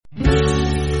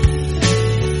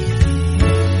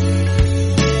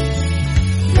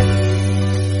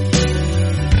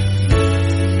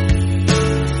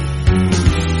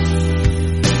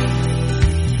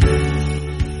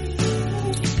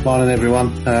Morning,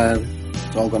 everyone.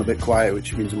 It's all gone a bit quiet,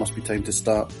 which means it must be time to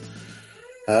start.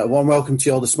 A warm welcome to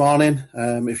you all this morning.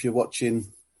 If you're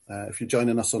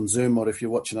joining us on Zoom, or if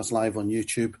you're watching us live on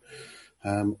YouTube,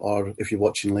 or if you're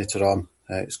watching later on,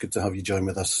 it's good to have you join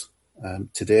with us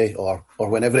today, or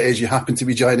whenever it is you happen to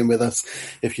be joining with us,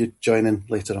 if you're joining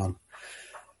later on.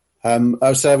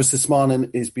 Our service this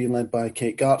morning is being led by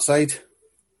Kate Gartside,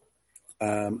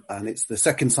 and it's the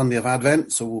second Sunday of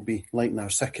Advent, so we'll be lighting our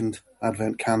second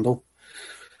Advent candle.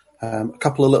 A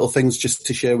couple of little things just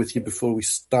to share with you before we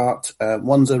start.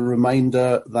 One's a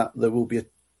reminder that there will be a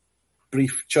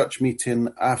brief church meeting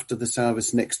after the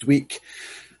service next week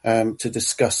to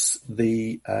discuss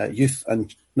the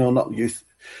the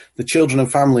children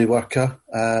and family worker.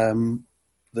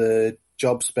 The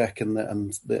job spec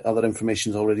and the other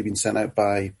information has already been sent out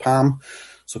by Pam.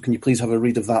 So can you please have a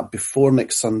read of that before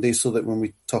next Sunday, so that when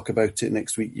we talk about it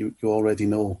next week, you already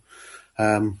know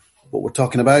what we're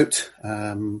talking about,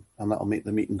 and that'll make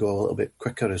the meeting go a little bit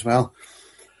quicker as well.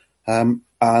 And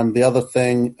the other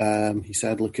thing, he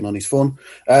said, looking on his phone,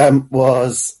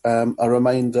 was a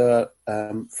reminder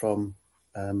from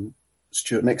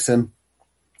Stuart Nixon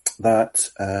that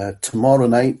tomorrow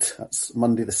night, that's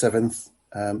Monday the 7th,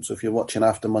 so if you're watching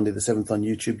after Monday the 7th on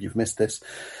YouTube, you've missed this,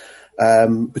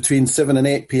 between 7 and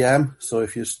 8 p.m, so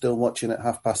if you're still watching at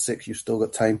 6:30, you've still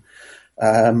got time,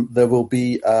 there will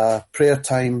be a prayer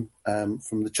time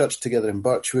from the Church Together in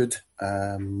Birchwood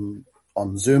on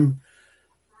Zoom.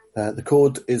 The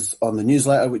code is on the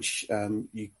newsletter, which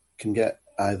you can get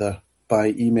either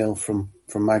by email from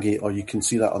Maggie, or you can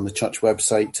see that on the church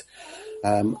website.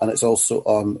 And it's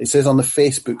also it says on the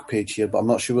Facebook page here, but I'm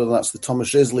not sure whether that's the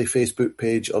Thomas Risley Facebook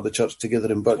page or the Church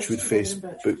Together in Birchwood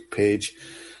Facebook page.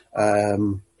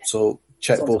 So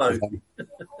check both of them.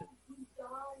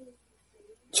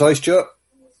 Sorry, Stuart?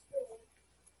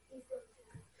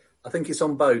 I think it's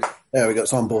on both. There we go,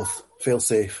 it's on both. Fail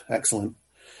safe. Excellent.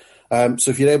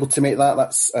 So if you're able to make that,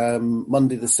 that's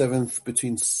Monday the 7th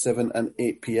between 7 and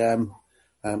 8 p.m,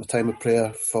 a time of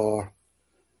prayer for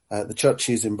the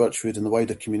churches in Birchwood and the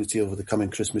wider community over the coming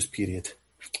Christmas period.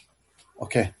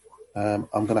 Okay, I'm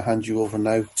going to hand you over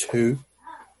now to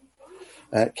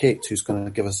Kate, who's going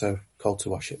to give us a call to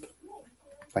worship.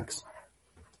 Thanks.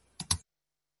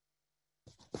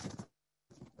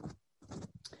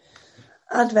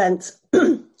 Advent,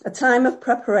 a time of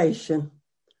preparation.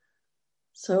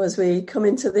 So as we come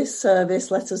into this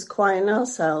service, let us quieten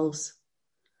ourselves,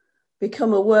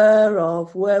 become aware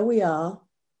of where we are,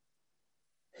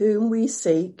 whom we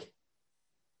seek,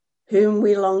 whom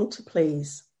we long to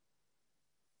please.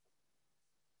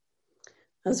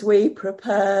 As we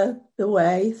prepare the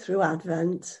way through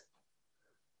Advent,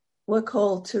 we're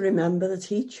called to remember that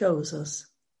he chose us,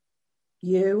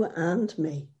 you and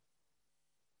me,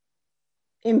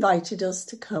 invited us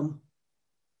to come,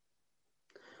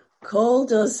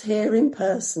 called us here in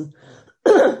person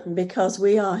because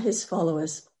we are his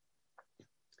followers,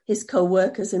 his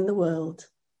co-workers in the world,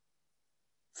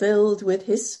 filled with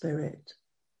his Spirit.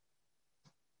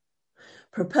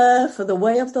 Prepare for the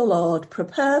way of the Lord.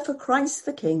 Prepare for Christ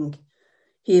the King.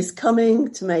 He is coming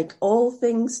to make all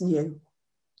things new.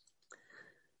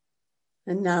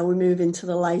 And now we move into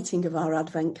the lighting of our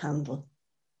Advent candle.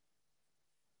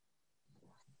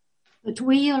 But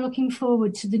we are looking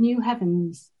forward to the new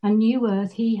heavens and new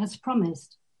earth he has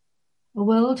promised, a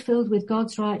world filled with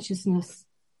God's righteousness.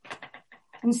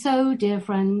 And so, dear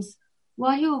friends,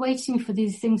 while you are waiting for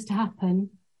these things to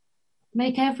happen,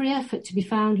 make every effort to be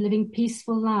found living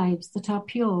peaceful lives that are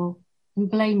pure and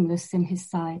blameless in his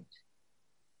sight.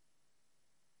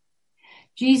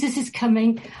 Jesus is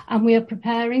coming, and we are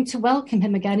preparing to welcome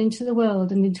him again into the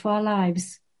world and into our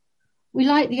lives. We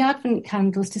light the Advent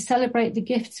candles to celebrate the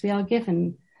gifts we are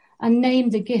given and name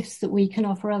the gifts that we can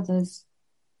offer others.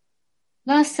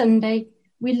 Last Sunday,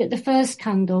 we lit the first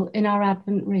candle in our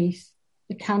Advent wreath,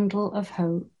 the candle of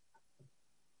hope.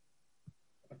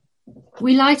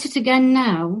 We light it again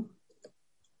now.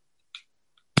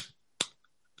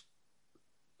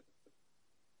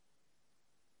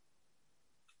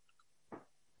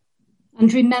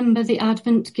 And remember the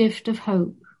Advent gift of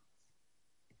hope.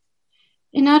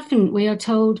 In Advent, we are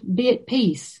told, be at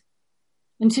peace.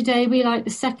 And today we light the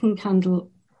second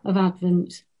candle of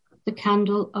Advent, the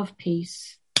candle of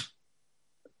peace.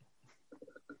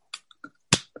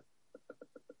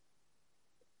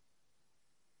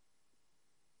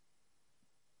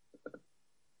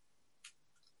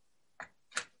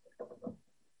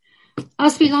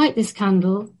 As we light this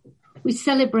candle, we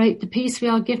celebrate the peace we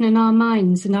are given in our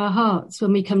minds and our hearts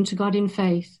when we come to God in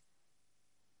faith.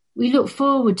 We look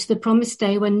forward to the promised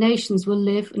day when nations will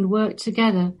live and work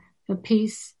together for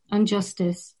peace and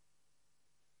justice,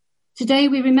 Today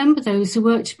we remember those who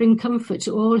work to bring comfort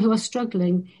to all who are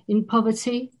struggling in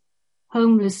poverty,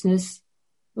 homelessness,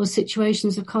 or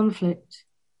situations of conflict.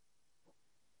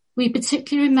 We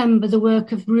particularly remember the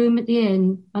work of Room at the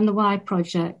Inn and the Y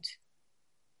Project.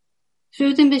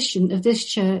 Through the mission of this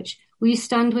church, we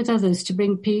stand with others to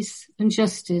bring peace and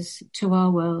justice to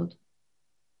our world.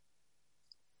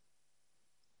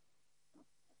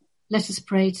 Let us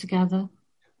pray together.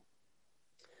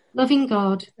 Loving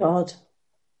God,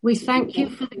 we thank you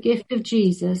for the gift of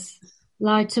Jesus,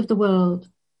 light of the world.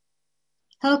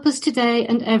 Help us today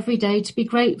and every day to be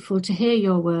grateful to hear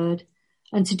your word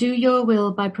and to do your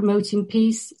will by promoting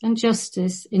peace and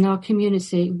justice in our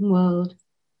community and world.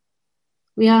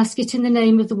 We ask it in the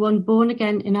name of the one born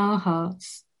again in our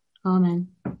hearts. Amen.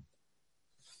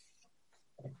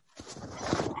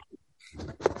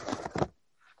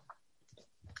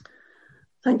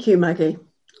 Thank you, Maggie.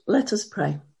 Let us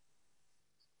pray.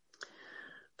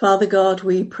 Father God,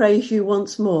 we praise you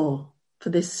once more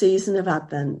for this season of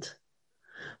Advent,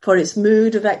 for its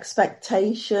mood of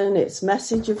expectation, its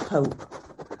message of hope,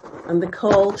 and the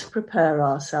call to prepare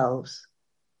ourselves.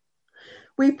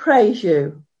 We praise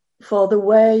you for the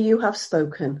way you have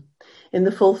spoken in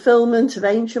the fulfillment of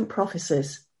ancient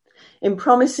prophecies, in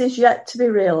promises yet to be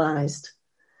realized,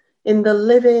 in the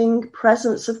living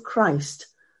presence of Christ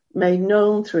made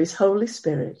known through his Holy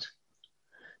Spirit.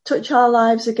 Touch our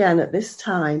lives again at this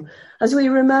time as we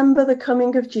remember the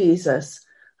coming of Jesus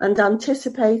and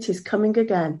anticipate his coming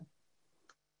again,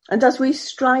 and as we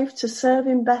strive to serve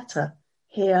him better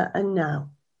here and now.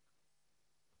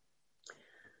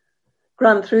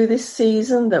 Grant through this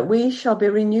season that we shall be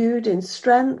renewed in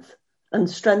strength and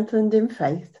strengthened in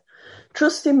faith,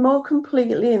 trusting more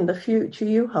completely in the future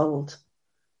you hold.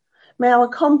 May our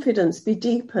confidence be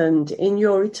deepened in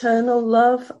your eternal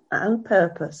love and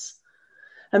purpose,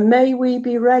 and may we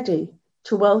be ready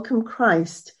to welcome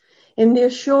Christ in the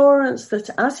assurance that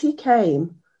as he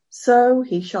came, so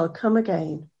he shall come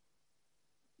again.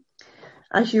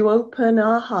 As you open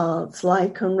our hearts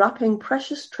like unwrapping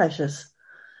precious treasures,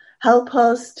 help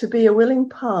us to be a willing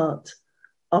part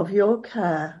of your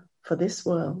care for this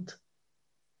world.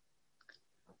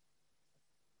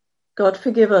 God,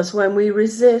 forgive us when we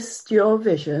resist your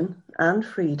vision and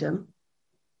freedom,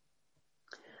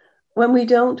 when we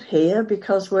don't hear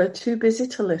because we're too busy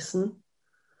to listen,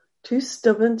 too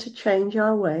stubborn to change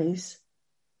our ways,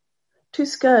 too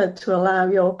scared to allow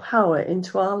your power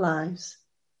into our lives.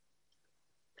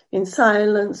 In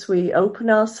silence, we open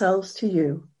ourselves to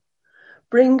you,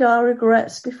 bring our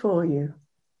regrets before you,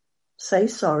 say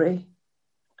sorry,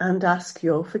 and ask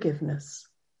your forgiveness.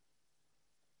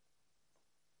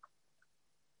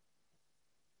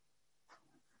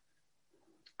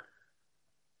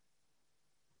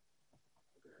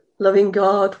 Loving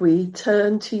God, we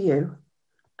turn to you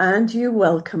and you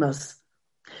welcome us.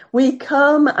 We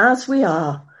come as we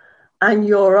are and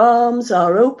your arms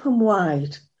are open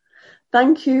wide.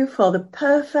 Thank you for the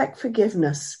perfect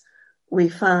forgiveness we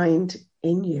find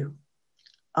in you.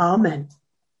 Amen.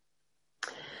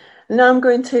 Now I'm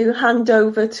going to hand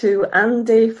over to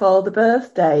Andy for the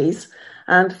birthdays,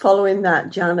 and following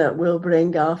that, Janet will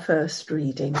bring our first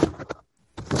reading.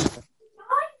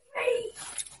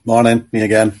 Morning, me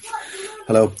again.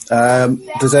 Hello.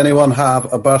 Does anyone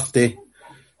have a birthday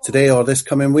today or this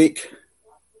coming week?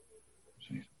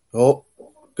 Oh,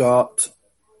 got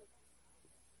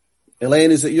Elaine.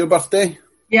 Is it your birthday?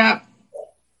 Yeah.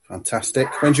 Fantastic.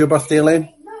 When's your birthday, Elaine?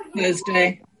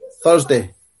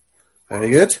 Thursday.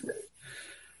 Very good.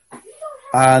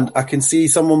 And I can see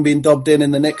someone being dubbed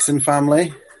in the Nixon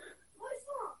family.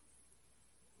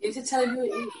 You have to tell him who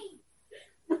it is.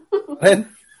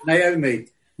 When?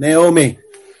 Naomi.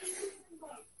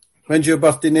 When's your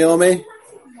birthday, Naomi?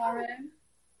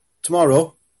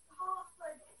 Tomorrow?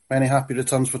 Many happy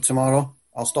returns for tomorrow.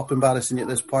 I'll stop embarrassing you at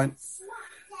this point.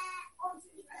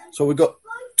 So we've got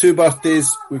 2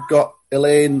 birthdays. We've got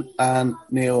Elaine and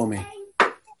Naomi.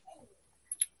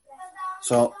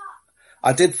 So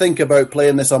I did think about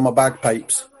playing this on my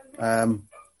bagpipes. And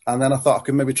then I thought I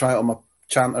could maybe try it on my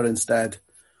chanter instead.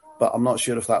 But I'm not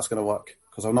sure if that's going to work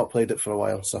because I've not played it for a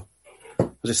while. So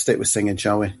we'll just stick with singing,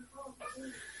 shall we?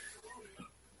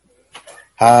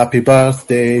 Happy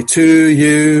birthday to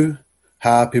you.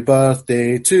 Happy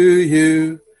birthday to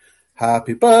you.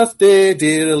 Happy birthday,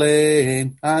 dear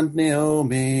Elaine and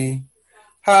Naomi.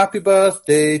 Happy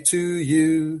birthday to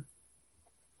you.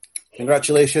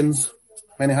 Congratulations.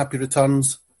 Many happy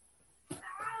returns.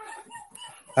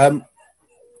 I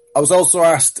was also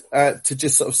asked to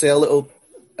just sort of say a little,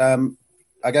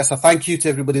 I guess, a thank you to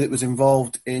everybody that was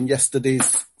involved in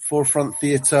yesterday's Forefront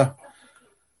Theatre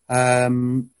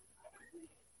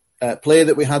play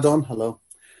that we had on. Hello.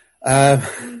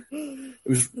 It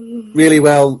was really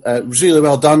well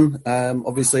done.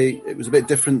 Obviously, it was a bit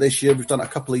different this year. We've done it a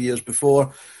couple of years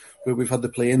before, where we've had the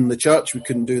play in the church. We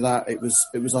couldn't do that. It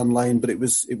was online, but it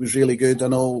was really good. I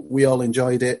know we all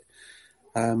enjoyed it.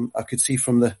 I could see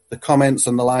from the comments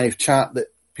on the live chat that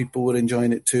people were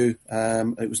enjoying it too.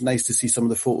 It was nice to see some of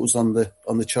the photos on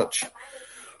the church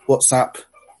WhatsApp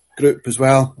group as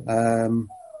well.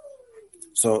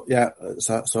 So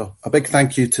a big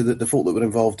thank you to the folk that were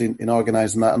involved in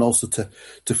organising that, and also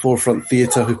to Forefront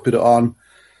Theatre who put it on.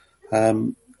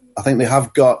 I think they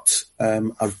have got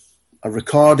a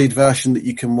recorded version that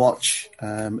you can watch.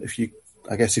 If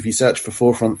you search for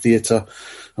Forefront Theatre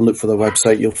and look for their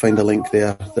website, you'll find a link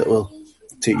there that will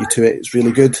take you to it. It's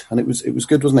really good, and it was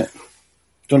good, wasn't it?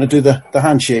 Do you want to do the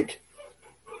handshake?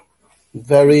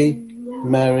 Very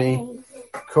merry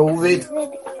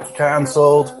COVID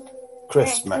cancelled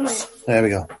Christmas. There we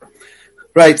go.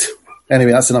 Right.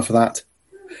 Anyway, that's enough of that.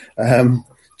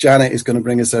 Janet is going to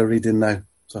bring us a reading now.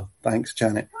 So thanks,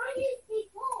 Janet.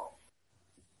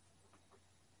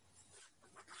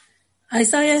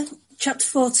 Isaiah chapter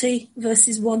 40,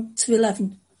 verses 1 to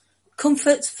 11.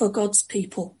 Comfort for God's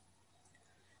people.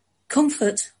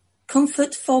 Comfort,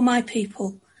 comfort for my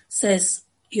people, says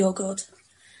your God.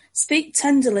 Speak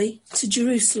tenderly to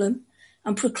Jerusalem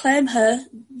and proclaim her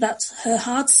that her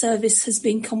hard service has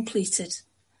been completed,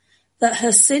 that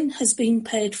her sin has been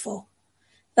paid for,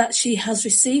 that she has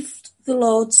received the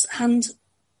Lord's hand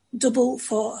double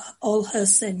for all her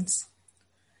sins.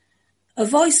 A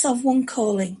voice of one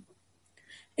calling,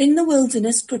 in the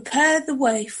wilderness prepare the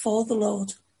way for the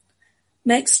Lord.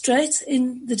 Make straight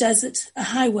in the desert a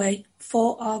highway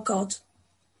for our God.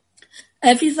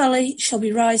 Every valley shall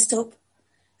be raised up,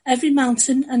 every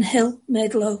mountain and hill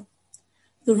made low.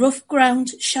 The rough ground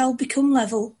shall become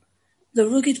level, the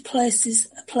rugged places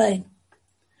a plain.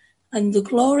 And the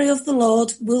glory of the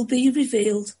Lord will be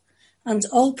revealed, and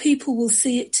all people will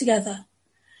see it together.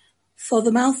 For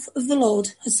the mouth of the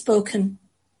Lord has spoken.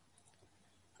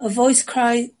 A voice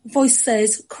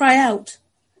says, cry out.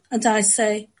 And I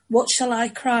say, what shall I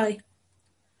cry?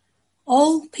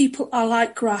 All people are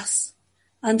like grass,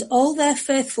 and all their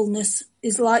faithfulness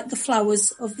is like the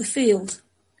flowers of the field.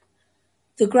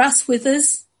 The grass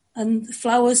withers and the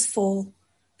flowers fall,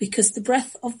 because the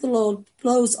breath of the Lord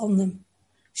blows on them.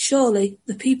 Surely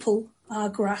the people are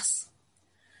grass.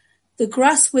 The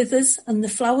grass withers and the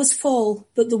flowers fall,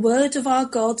 but the word of our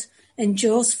God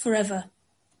endures forever.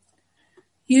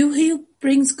 You who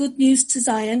brings good news to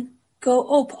Zion, go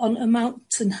up on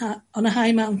a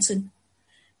high mountain.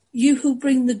 You who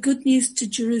bring the good news to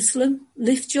Jerusalem,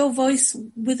 lift your voice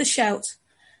with a shout.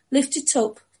 Lift it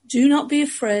up, do not be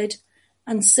afraid,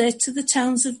 and say to the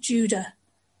towns of Judah,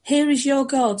 here is your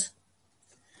God.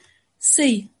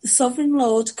 See, the sovereign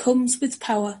Lord comes with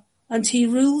power, and he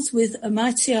rules with a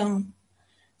mighty arm.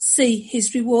 See,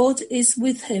 his reward is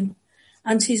with him,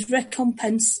 and his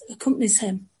recompense accompanies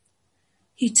him.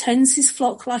 He tends his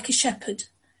flock like a shepherd.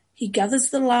 He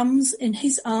gathers the lambs in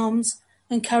his arms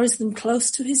and carries them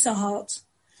close to his heart.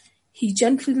 He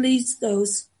gently leads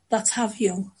those that have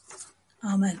young.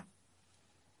 Amen.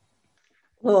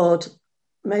 Lord,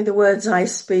 may the words I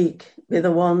speak be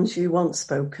the ones you want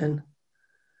spoken,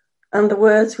 and the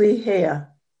words we hear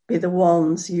be the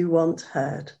ones you want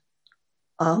heard.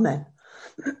 Amen.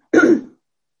 The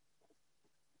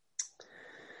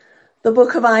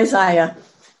book of Isaiah.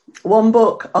 One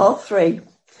book or three?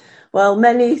 Well,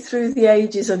 many through the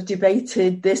ages have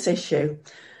debated this issue.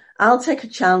 I'll take a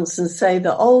chance and say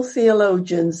that all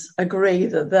theologians agree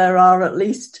that there are at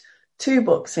least two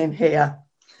books in here.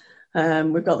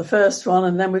 We've got the first one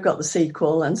and then we've got the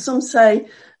sequel, and some say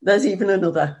there's even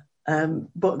another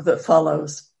book that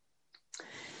follows.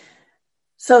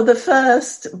 So the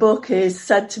first book is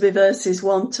said to be verses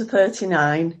 1 to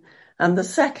 39, and the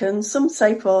second, some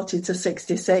say 40 to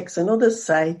 66, and others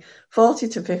say 40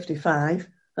 to 55,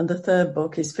 and the third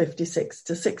book is 56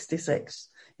 to 66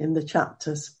 in the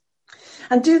chapters.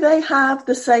 And do they have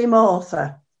the same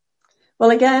author? Well,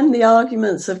 again, the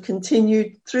arguments have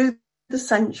continued through the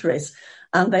centuries,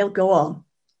 and they'll go on.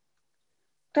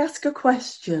 But ask a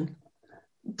question.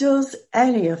 Does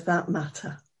any of that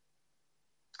matter?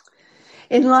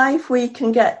 In life, we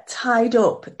can get tied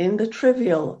up in the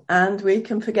trivial and we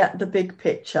can forget the big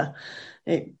picture.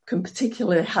 It can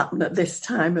particularly happen at this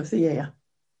time of the year.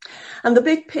 And the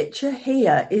big picture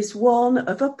here is one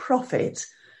of a prophet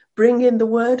bringing the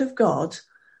word of God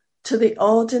to the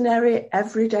ordinary,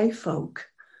 everyday folk,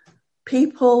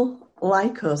 people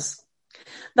like us.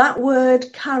 That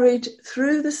word carried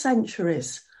through the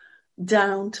centuries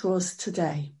down to us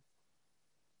today.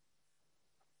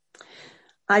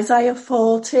 Isaiah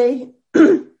 40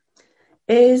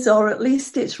 is, or at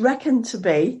least it's reckoned to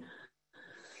be,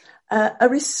 a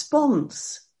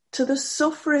response to the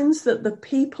sufferings that the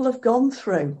people have gone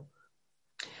through.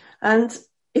 And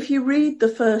if you read the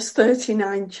first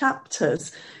 39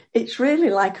 chapters, it's really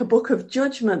like a book of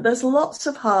judgment. There's lots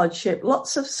of hardship,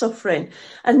 lots of suffering.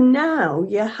 And now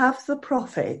you have the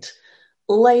prophet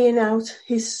laying out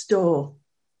his store.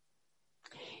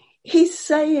 He's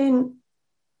speaking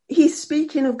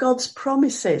of God's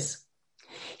promises.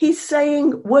 He's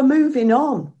saying we're moving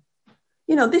on.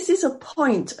 You know, this is a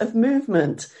point of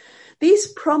movement.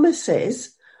 These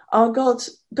promises are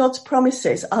God's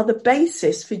promises are the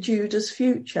basis for Judah's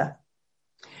future.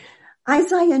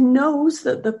 Isaiah knows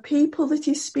that the people that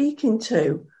he's speaking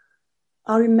to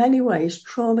are in many ways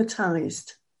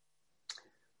traumatized.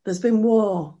 There's been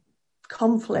war,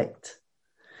 conflict.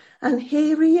 And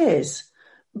here he is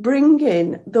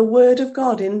bringing the word of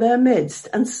God in their midst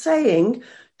and saying,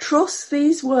 trust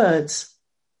these words.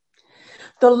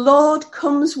 The Lord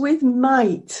comes with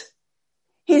might.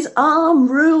 His arm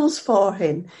rules for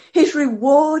him. His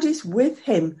reward is with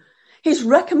him. His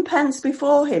recompense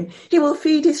before him. He will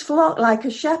feed his flock like a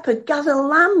shepherd, gather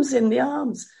lambs in the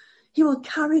arms. He will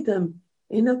carry them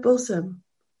in a bosom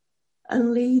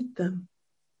and lead them.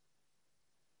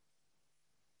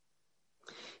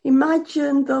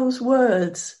 Imagine those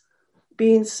words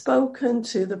being spoken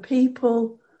to the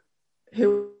people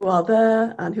who are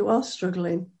there and who are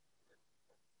struggling.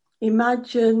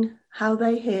 Imagine how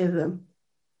they hear them.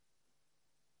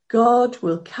 God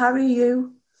will carry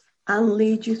you and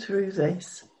lead you through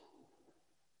this.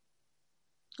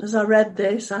 As I read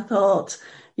this, I thought,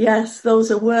 yes, those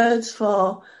are words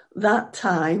for that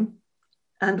time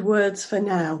and words for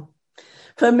now.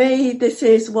 For me, this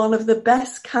is one of the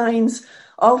best kinds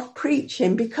of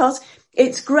preaching because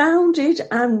it's grounded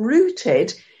and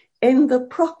rooted in the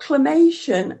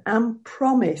proclamation and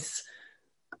promise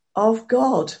of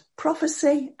God,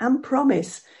 prophecy and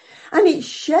promise. And it's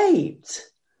shaped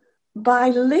by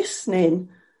listening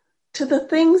to the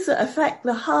things that affect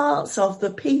the hearts of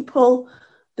the people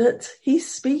that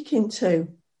he's speaking to.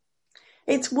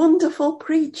 It's wonderful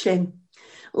preaching,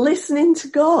 listening to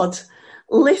God,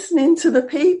 listening to the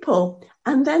people,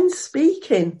 and then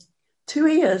speaking. 2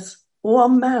 ears,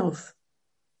 1 mouth.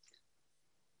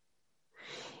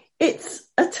 It's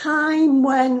a time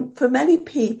when, for many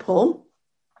people,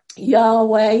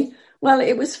 Yahweh, well,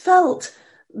 it was felt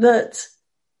that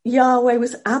Yahweh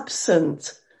was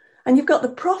absent. And you've got the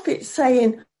prophet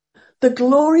saying, the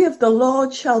glory of the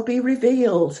Lord shall be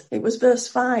revealed. It was verse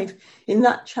 5 in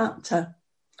that chapter.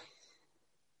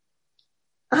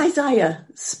 Isaiah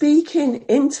speaking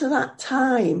into that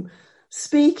time,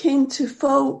 speaking to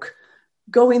folk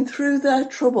going through their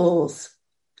troubles.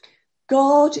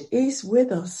 God is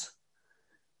with us.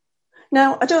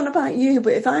 Now, I don't know about you,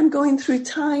 but if I'm going through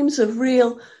times of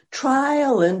real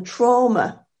trial and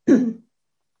trauma,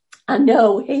 I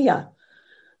know here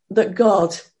that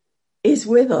God is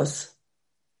with us.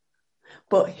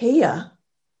 But here,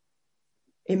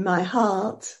 in my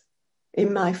heart,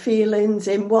 in my feelings,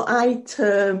 in what I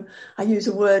use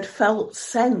a word, felt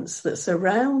sense that's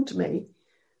around me,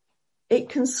 it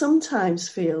can sometimes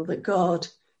feel that God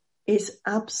is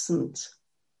absent.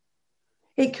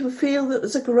 It can feel that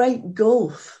there's a great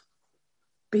gulf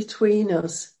between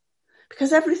us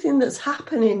because everything that's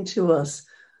happening to us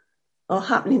or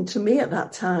happening to me at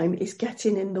that time is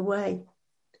getting in the way.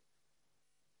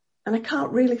 And I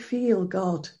can't really feel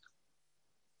God.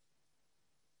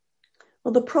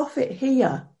 Well, the prophet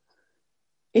here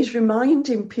is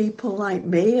reminding people like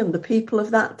me and the people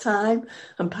of that time,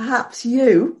 and perhaps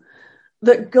you,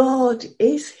 that God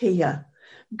is here.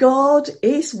 God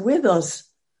is with us.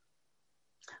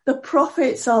 The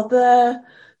prophets are there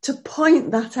to point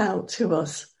that out to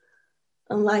us.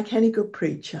 And like any good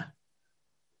preacher,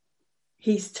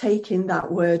 he's taking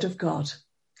that word of God.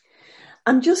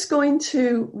 I'm just going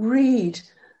to read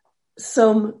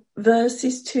some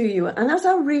verses to you. And as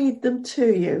I read them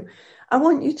to you, I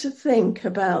want you to think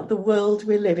about the world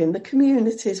we live in, the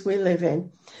communities we live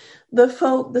in, the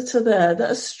folk that are there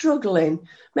that are struggling.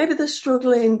 Maybe they're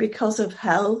struggling because of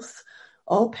health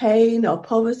or pain or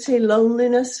poverty,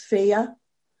 loneliness, fear.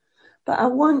 But I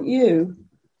want you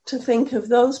to think of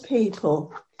those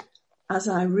people as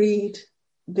I read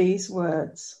these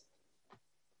words.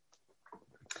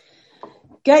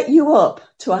 Get you up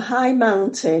to a high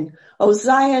mountain, O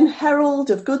Zion,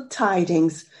 herald of good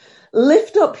tidings.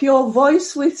 Lift up your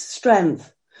voice with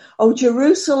strength. O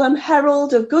Jerusalem,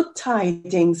 herald of good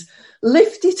tidings.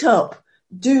 Lift it up.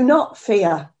 Do not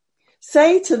fear.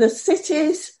 Say to the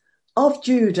cities of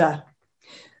Judah,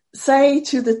 Say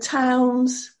to the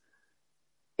towns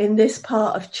in this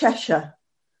part of Cheshire,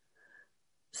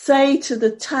 say to the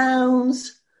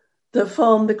towns that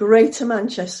form the Greater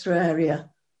Manchester area,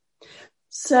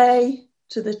 say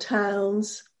to the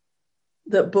towns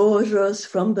that border us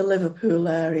from the Liverpool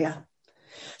area,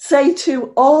 say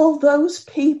to all those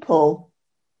people,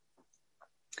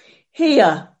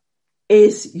 here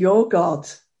is your God.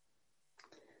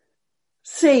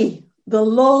 See, the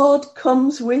Lord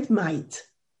comes with might.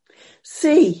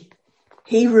 See,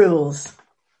 he rules.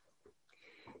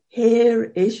 Here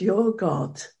is your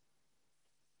God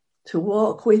to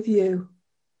walk with you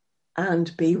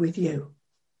and be with you.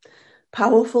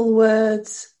 Powerful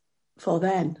words for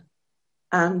then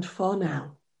and for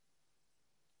now.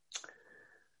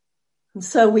 And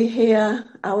so we hear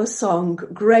our song,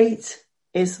 Great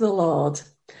is the Lord.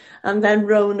 And then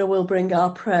Rona will bring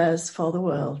our prayers for the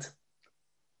world.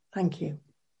 Thank you.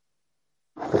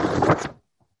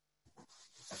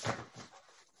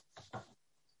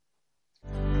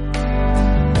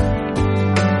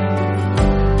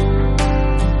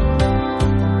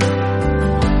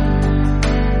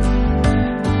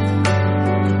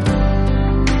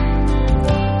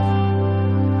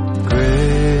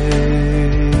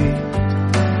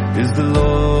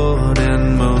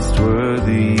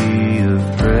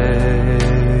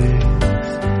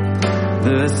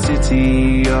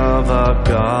 Of our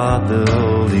God, the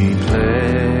holy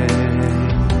place,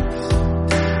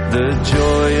 the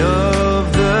joy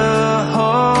of the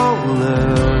whole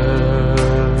earth.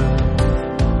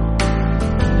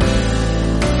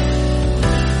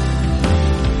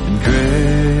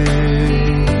 Great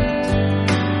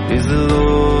is the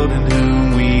Lord in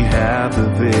whom we have the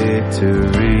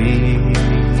victory.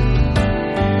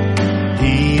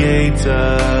 He aids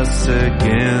us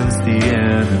against the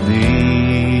enemy.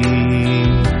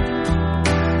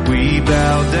 We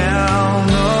bow down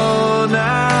on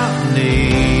our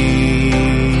knees,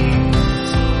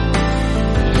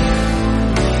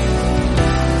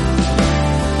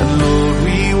 and Lord,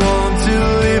 we want to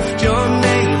lift your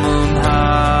name on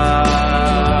high,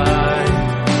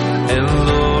 and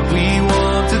Lord, we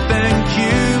want to thank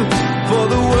you for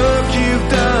the work you've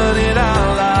done in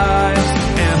our lives,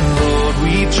 and Lord,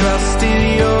 we trust in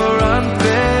your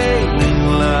unfailing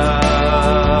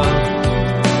love,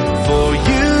 for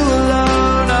you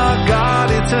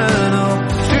eternal,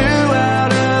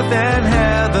 throughout earth and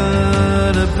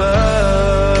heaven above.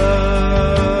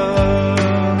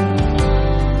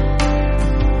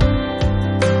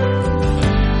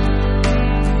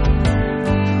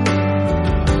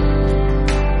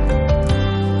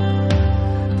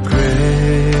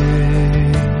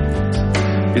 Great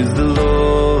is the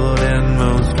Lord and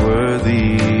most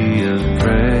worthy of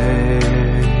praise,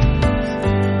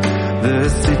 the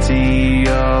city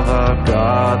of our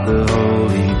God, the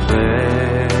holy place,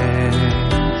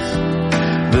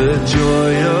 the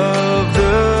joy of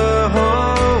the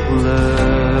whole earth.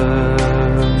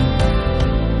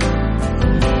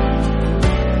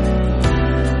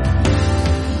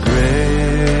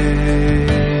 Great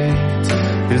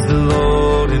is the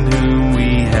Lord in whom we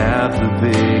have the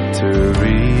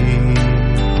victory.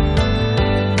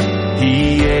 He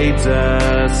aids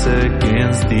us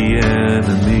against the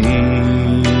enemy.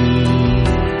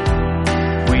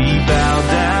 Bow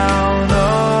down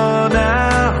on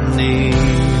our knees,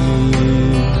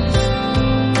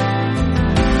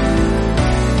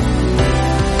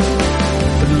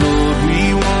 but Lord, we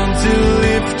want to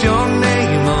lift your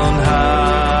name on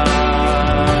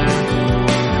high,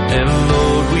 and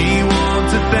Lord, we want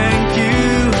to thank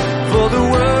you for the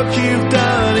work you've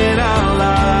done in our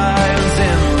lives,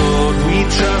 and Lord, we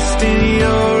trust in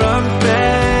your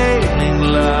unfailing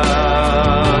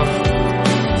love,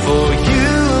 for you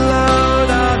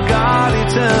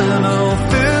eternal,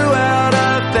 throughout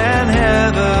earth and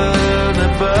heaven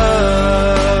above.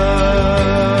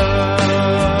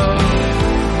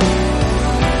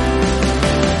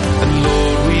 And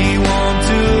Lord, we want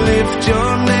to lift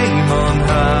your name on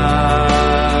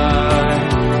high,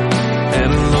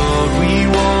 and Lord, we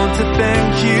want to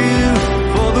thank you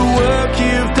for the work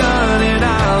you've done in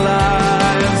our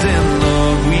lives, and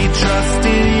Lord, we trust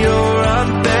in your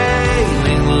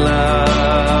unfailing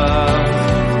love,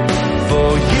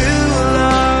 for you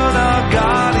alone are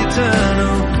God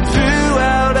eternal,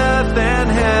 throughout earth and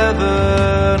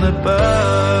heaven above.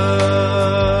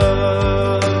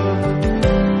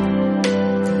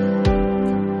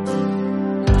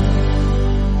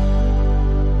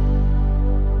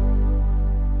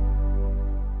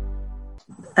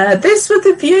 This was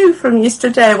the view from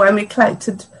yesterday when we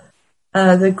collected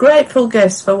the grateful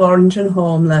gifts for Warrington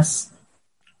Homeless.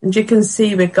 And you can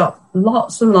see we've got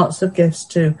lots and lots of gifts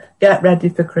to get ready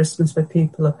for Christmas for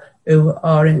people who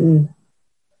are in,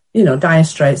 dire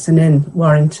straits and in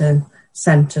Warrington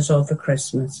centres over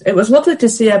Christmas. It was lovely to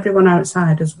see everyone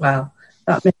outside as well.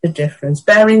 That made a difference,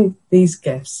 bearing these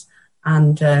gifts.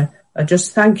 And I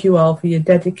just thank you all for your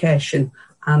dedication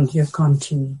and your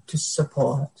continued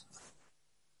support.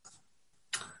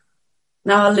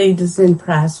 Now I'll lead us in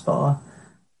prayers for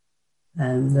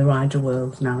the wider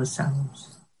world and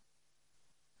ourselves.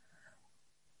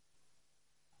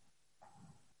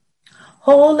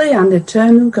 Holy and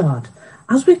eternal God,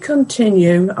 as we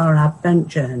continue our Advent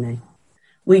journey,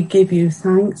 we give you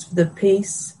thanks for the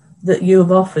peace that you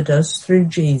have offered us through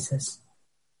Jesus.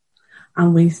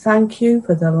 And we thank you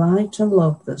for the light and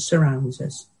love that surrounds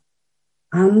us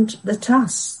and the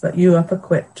tasks that you have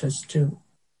equipped us to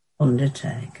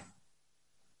undertake.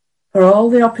 For all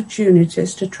the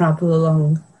opportunities to travel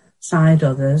alongside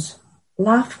others,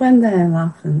 laugh when they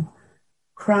laugh and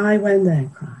cry when they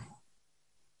cry.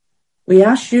 We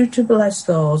ask you to bless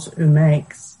those who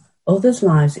make others'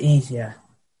 lives easier,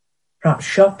 perhaps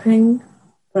shopping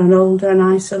for an older and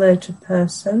isolated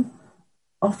person,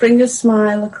 offering a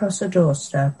smile across a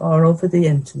doorstep or over the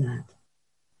internet,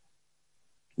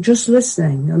 just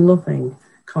listening and loving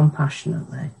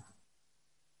compassionately.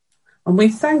 And we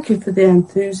thank you for the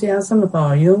enthusiasm of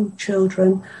our young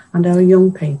children and our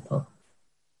young people.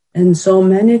 In so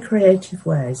many creative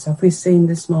ways have we seen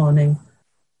this morning.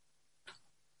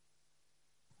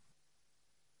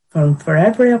 For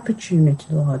every opportunity,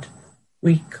 Lord,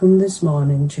 we come this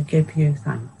morning to give you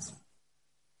thanks.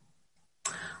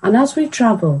 And as we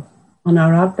travel on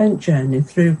our Advent journey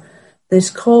through this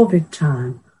COVID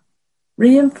time,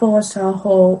 reinforce our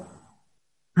hope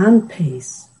and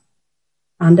peace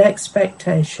and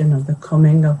expectation of the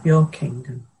coming of your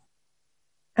kingdom.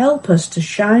 Help us to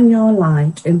shine your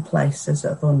light in places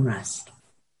of unrest,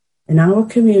 in our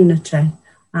community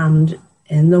and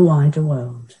in the wider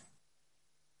world.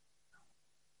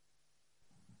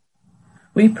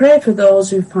 We pray for those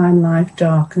who find life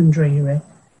dark and dreary.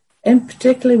 In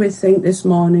particular, we think this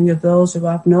morning of those who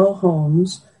have no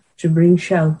homes to bring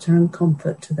shelter and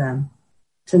comfort to them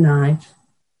tonight,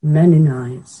 many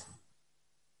nights.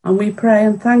 And we pray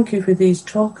and thank you for these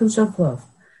tokens of love,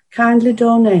 kindly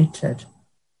donated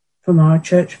from our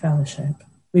church fellowship.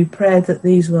 We pray that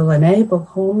these will enable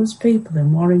homeless people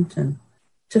in Warrington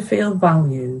to feel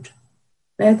valued.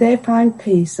 May they find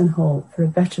peace and hope for a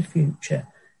better future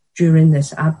during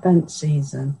this Advent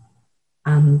season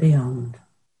and beyond.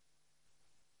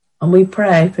 And we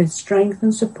pray for strength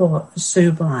and support for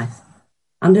Sue Blythe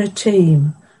and her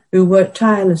team who work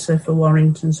tirelessly for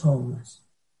Warrington's homeless.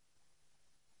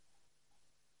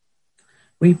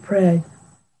 We pray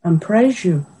and praise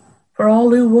you for all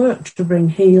who work to bring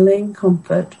healing,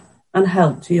 comfort and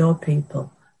help to your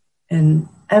people in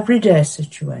everyday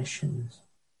situations.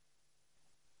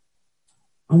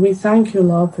 And we thank you,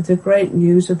 Lord, for the great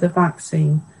news of the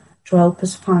vaccine to help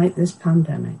us fight this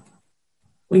pandemic.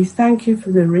 We thank you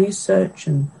for the research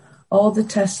and all the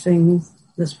testing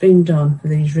that's been done for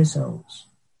these results.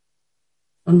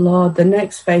 And Lord, the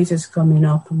next phase is coming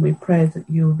up and we pray that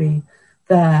you'll be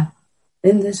there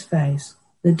in this phase,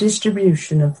 the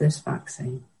distribution of this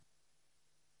vaccine.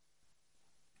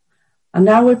 And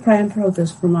now we're praying for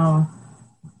others from our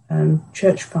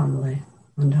church family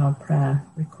and our prayer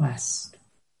request.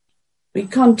 We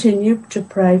continue to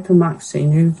pray for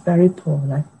Maxine, who's very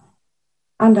poorly,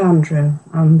 and Andrew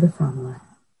and the family.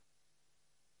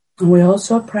 And we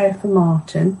also pray for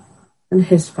Martin and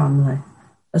his family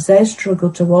as they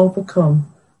struggle to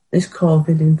overcome this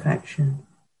COVID infection.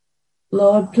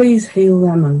 Lord, please heal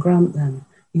them and grant them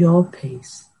your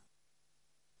peace.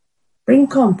 Bring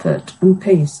comfort and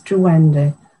peace to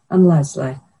Wendy and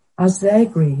Leslie as they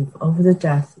grieve over the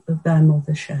death of their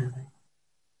mother, Shirley.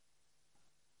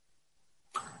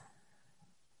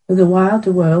 For the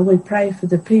wider world, we pray for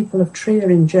the people of Trier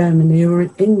in Germany who were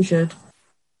injured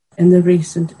in the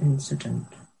recent incident.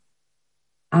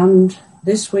 And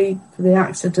this week, for the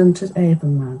accident at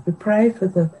Avonmouth, we pray for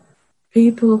the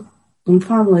people and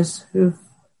families who've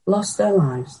lost their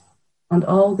lives and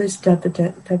all this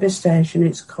devastation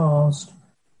it's caused.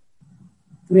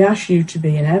 We ask you to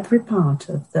be in every part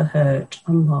of the hurt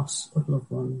and loss of loved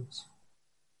ones.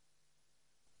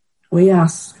 We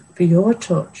ask for your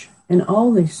touch in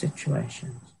all these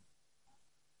situations.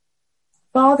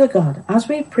 Father God, as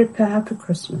we prepare for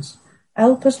Christmas,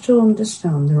 help us to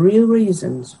understand the real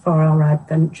reasons for our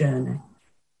Advent journey,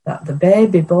 that the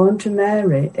baby born to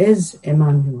Mary is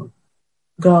Emmanuel,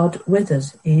 God with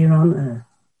us here on earth.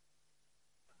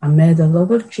 And may the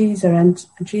love of Jesus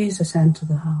enter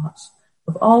the hearts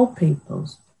of all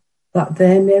peoples that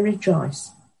they may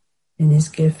rejoice in his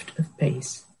gift of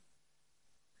peace.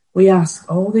 We ask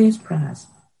all these prayers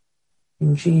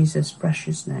in Jesus'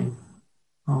 precious name.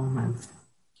 Amen.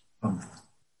 Amen.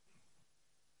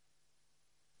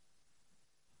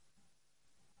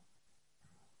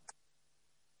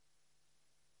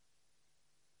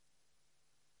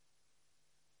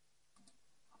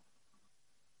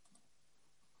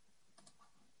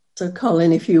 So,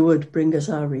 Colin, if you would bring us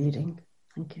our reading.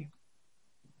 Thank you.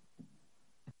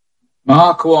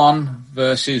 Mark 1,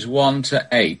 verses 1 to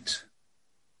 8.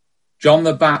 John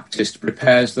the Baptist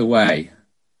prepares the way.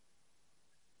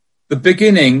 The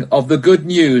beginning of the good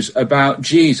news about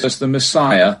Jesus the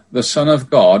Messiah, the Son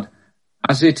of God,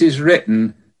 as it is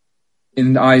written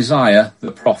in Isaiah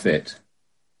the prophet.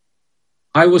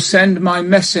 I will send my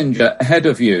messenger ahead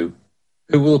of you,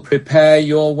 who will prepare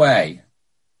your way.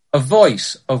 A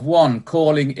voice of one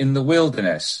calling in the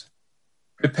wilderness.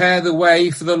 Prepare the way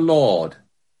for the Lord.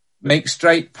 Make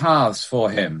straight paths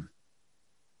for him.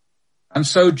 And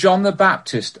so John the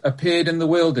Baptist appeared in the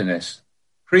wilderness,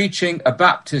 preaching a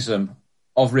baptism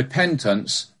of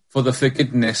repentance for the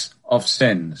forgiveness of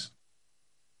sins.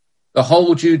 The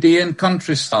whole Judean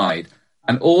countryside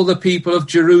and all the people of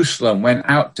Jerusalem went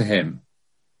out to him.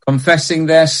 Confessing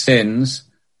their sins,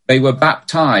 they were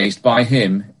baptized by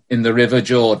him in the river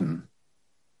Jordan.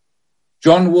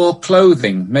 John wore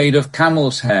clothing made of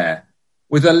camel's hair,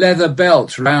 with a leather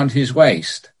belt round his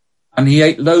waist, and he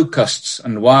ate locusts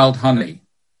and wild honey.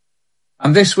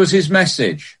 And this was his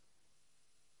message.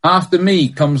 After me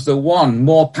comes the one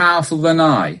more powerful than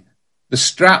I, the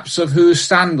straps of whose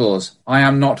sandals I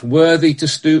am not worthy to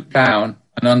stoop down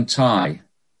and untie.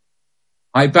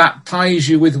 I baptize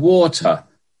you with water,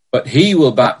 but he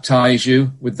will baptize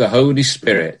you with the Holy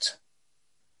Spirit.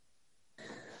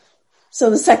 So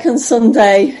the second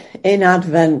Sunday in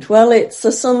Advent, well, it's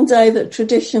a Sunday that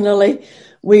traditionally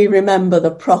we remember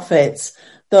the prophets,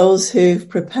 those who've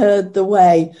prepared the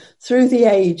way through the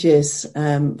ages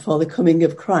for the coming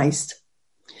of Christ.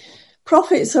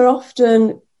 Prophets are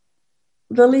often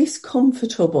the least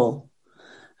comfortable,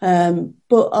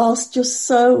 but are just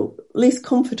so least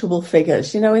comfortable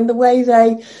figures, you know, in the way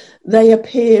they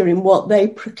appear, in what they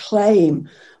proclaim,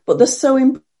 but they're so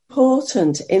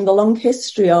important in the long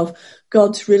history of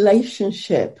God's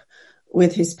relationship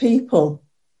with his people.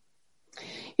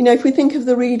 You know, if we think of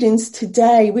the readings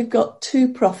today, we've got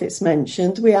two prophets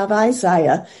mentioned. We have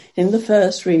Isaiah in the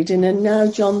first reading and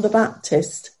now John the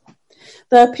Baptist.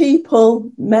 They're people,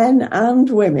 men and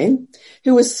women,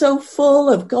 who were so full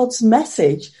of God's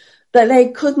message that they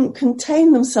couldn't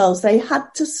contain themselves. They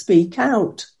had to speak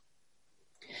out.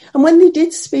 And when they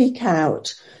did speak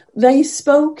out, they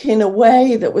spoke in a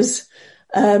way that was,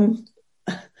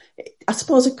 I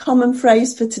suppose a common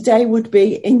phrase for today would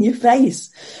be in your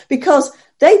face, because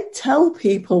they'd tell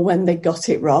people when they got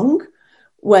it wrong,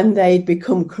 when they'd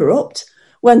become corrupt,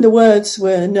 when the words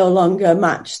were no longer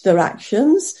matched their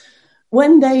actions,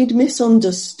 when they'd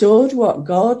misunderstood what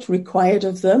God required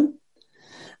of them.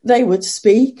 They would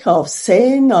speak of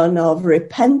sin and of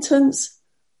repentance,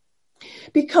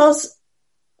 because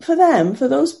for them, for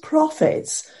those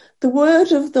prophets, the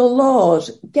word of the Lord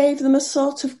gave them a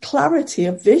sort of clarity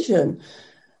of vision,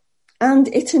 and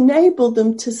it enabled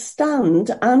them to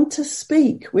stand and to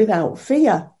speak without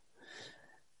fear.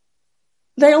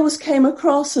 They always came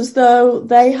across as though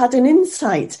they had an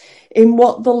insight in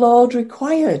what the Lord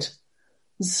required.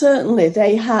 Certainly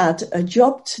they had a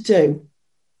job to do.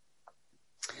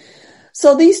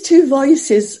 So these two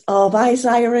voices of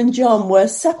Isaiah and John were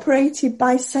separated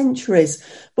by centuries,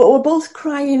 but were both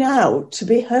crying out to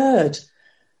be heard.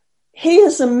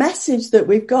 Here's a message that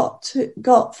we've got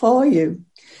for you.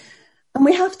 And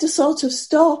we have to sort of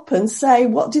stop and say,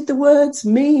 what did the words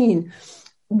mean?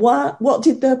 What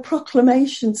did the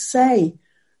proclamation say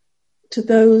to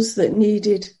those that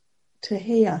needed to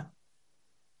hear?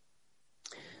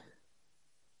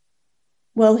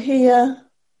 Well, here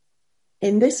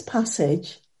in this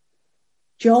passage,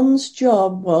 John's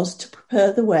job was to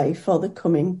prepare the way for the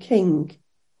coming king.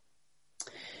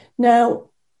 Now,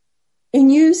 in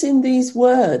using these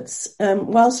words,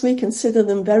 whilst we consider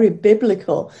them very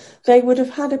biblical, they would have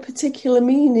had a particular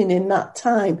meaning in that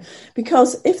time,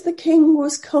 because if the king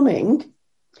was coming,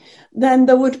 then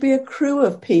there would be a crew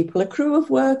of people, a crew of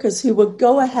workers who would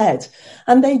go ahead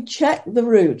and they'd check the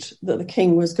route that the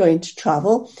king was going to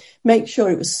travel, make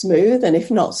sure it was smooth, and if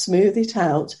not, smooth it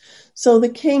out, so the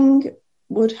king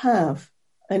would have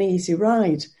an easy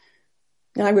ride.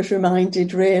 I was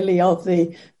reminded really of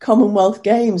the Commonwealth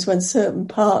Games when certain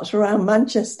parts around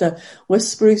Manchester were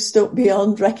spruced up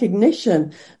beyond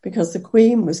recognition because the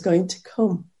Queen was going to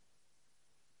come.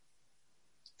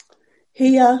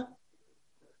 Here,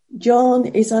 John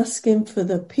is asking for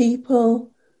the people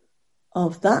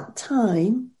of that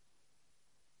time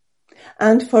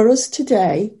and for us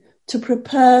today to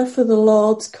prepare for the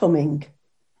Lord's coming.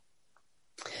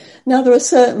 Now, there are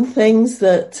certain things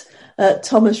that at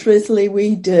Thomas Risley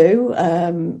we do.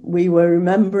 We were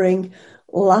remembering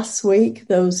last week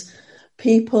those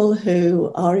people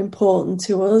who are important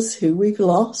to us, who we've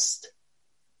lost.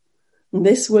 And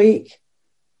this week,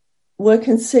 we're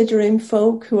considering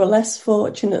folk who are less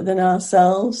fortunate than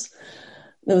ourselves.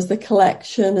 There was the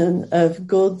collection of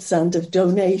goods and of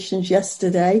donations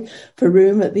yesterday for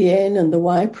Room at the Inn and the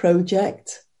Y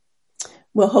Project.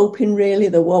 We're hoping really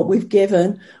that what we've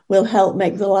given will help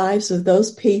make the lives of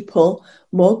those people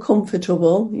more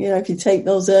comfortable. You know, if you take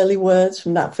those early words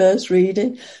from that first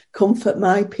reading, comfort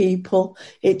my people,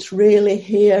 it's really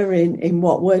here in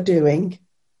what we're doing.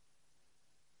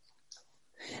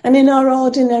 And in our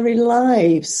ordinary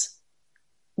lives,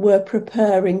 we're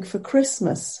preparing for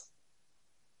Christmas.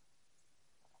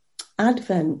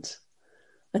 Advent,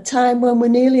 a time when we're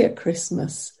nearly at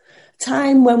Christmas, a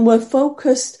time when we're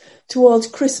focused towards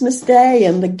Christmas Day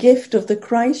and the gift of the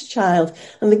Christ child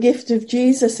and the gift of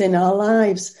Jesus in our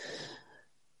lives.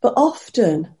 But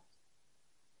often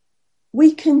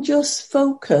we can just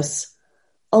focus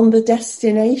on the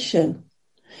destination.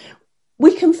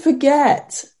 We can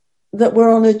forget that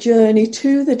we're on a journey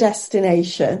to the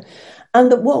destination and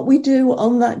that what we do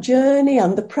on that journey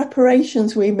and the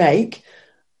preparations we make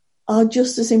are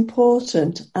just as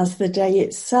important as the day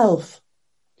itself.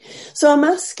 So I'm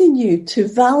asking you to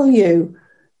value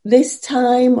this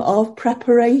time of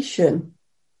preparation,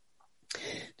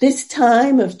 this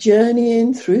time of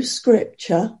journeying through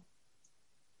Scripture,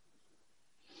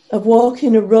 of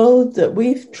walking a road that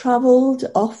we've travelled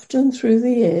often through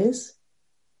the years,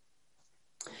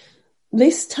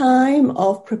 this time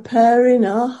of preparing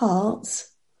our hearts,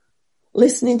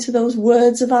 listening to those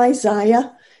words of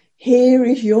Isaiah, "Here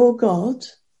is your God."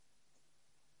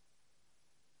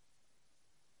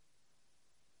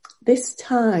 This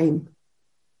time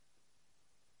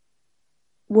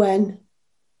when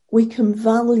we can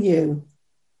value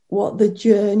what the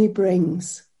journey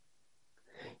brings.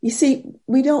 You see,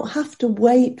 we don't have to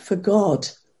wait for God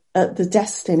at the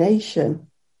destination.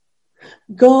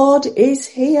 God is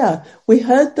here. We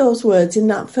heard those words in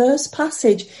that first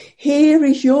passage. Here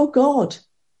is your God.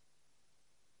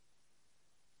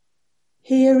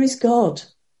 Here is God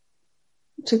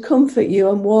to comfort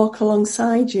you and walk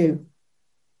alongside you.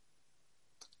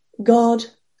 God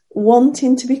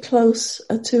wanting to be closer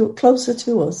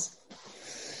to us.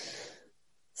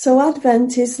 So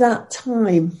Advent is that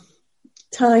time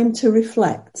to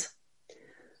reflect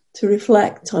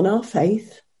on our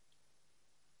faith,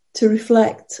 to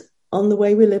reflect on the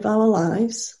way we live our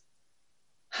lives,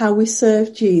 how we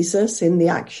serve Jesus in the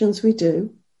actions we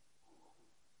do.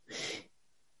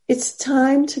 It's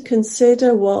time to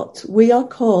consider what we are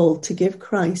called to give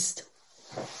Christ.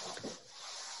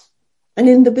 And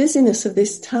in the busyness of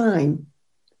this time,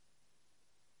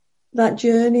 that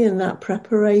journey and that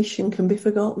preparation can be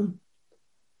forgotten.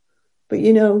 But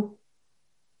you know,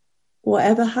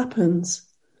 whatever happens,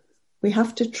 we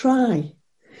have to try.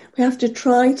 We have to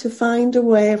try to find a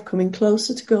way of coming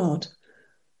closer to God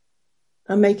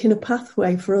and making a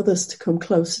pathway for others to come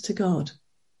closer to God.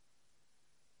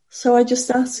 So I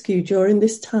just ask you during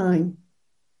this time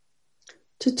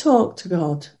to talk to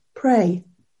God, pray.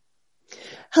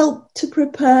 Help to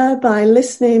prepare by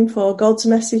listening for God's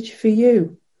message for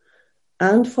you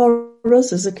and for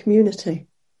us as a community.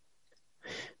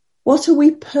 What are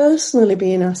we personally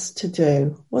being asked to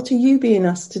do? What are you being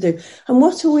asked to do? And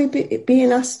what are we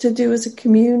being asked to do as a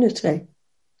community?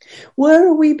 Where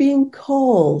are we being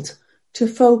called to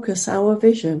focus our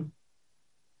vision?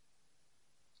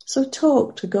 So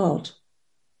talk to God.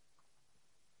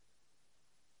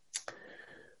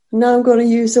 Now I'm going to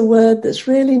use a word that's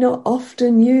really not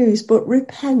often used, but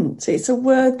repent. It's a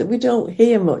word that we don't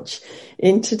hear much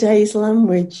in today's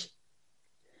language.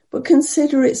 But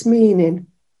consider its meaning.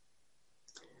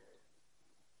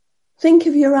 Think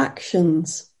of your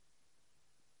actions.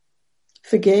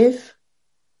 Forgive.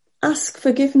 Ask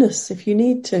forgiveness if you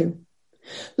need to.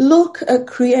 Look at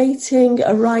creating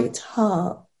a right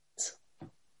heart.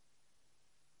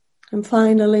 And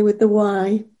finally, with the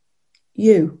why,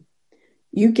 you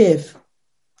give.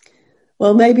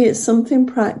 Well, maybe it's something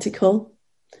practical,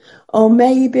 or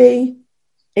maybe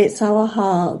it's our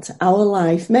heart, our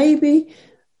life. Maybe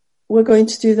we're going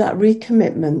to do that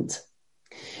recommitment.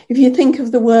 If you think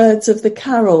of the words of the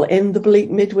carol in the bleak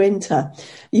midwinter,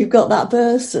 you've got that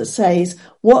verse that says,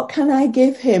 "What can I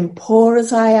give him, poor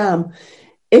as I am?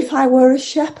 If I were a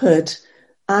shepherd,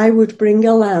 I would bring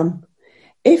a lamb.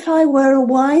 If I were a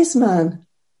wise man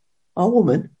or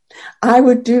woman, I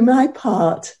would do my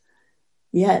part.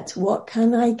 Yet what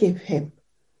can I give him?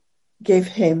 Give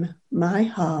him my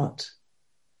heart.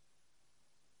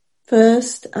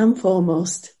 First and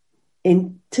foremost,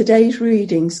 in today's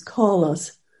readings, call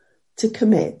us to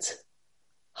commit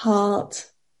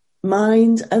heart,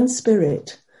 mind and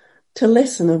spirit to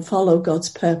listen and follow God's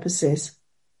purposes.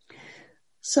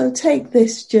 So take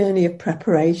this journey of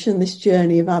preparation, this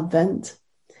journey of Advent,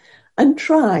 and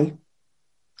try.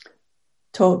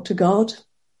 Talk to God,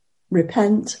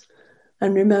 repent,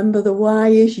 and remember the why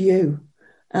is you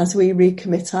as we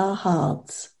recommit our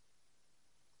hearts.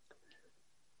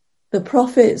 The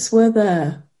prophets were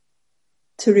there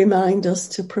to remind us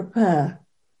to prepare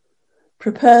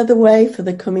the way for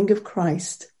the coming of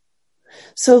Christ,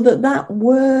 so that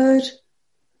word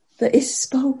that is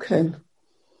spoken,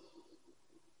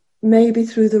 maybe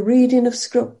through the reading of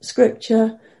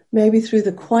scripture, maybe through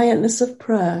the quietness of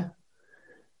prayer,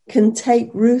 can take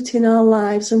root in our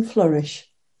lives and flourish,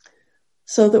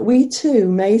 so that we too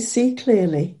may see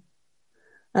clearly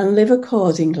and live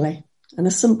accordingly. And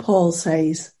as St. Paul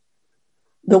says,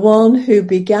 the one who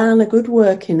began a good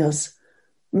work in us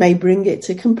may bring it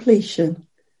to completion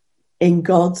in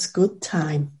God's good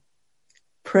time.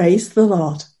 Praise the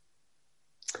Lord.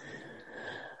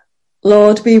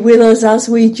 Lord, be with us as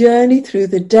we journey through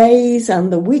the days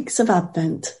and the weeks of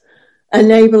Advent.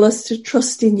 Enable us to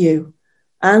trust in you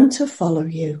and to follow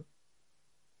you.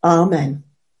 Amen.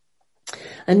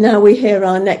 And now we hear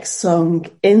our next song,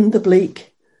 In the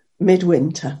Bleak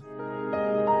Midwinter.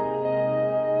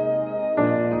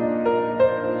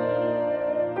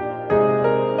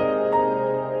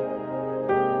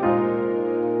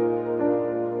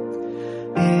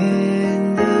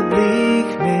 In the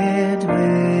bleak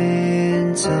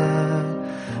midwinter,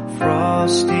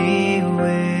 frosty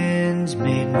winds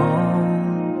made moan.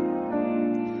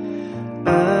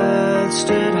 Earth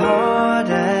stood hard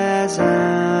as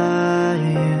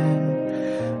iron,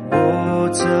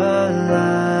 water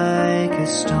like a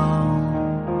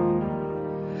stone.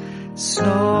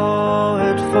 Snow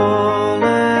had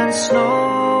fallen, snow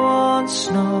on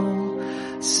snow,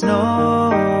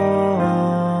 snow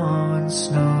on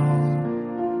snow.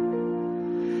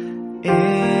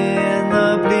 In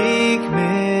the bleak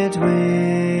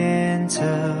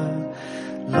midwinter,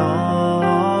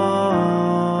 long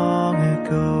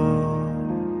ago.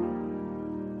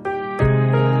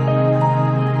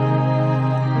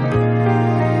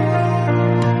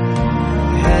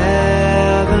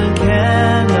 Heaven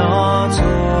cannot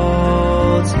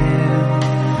hold him,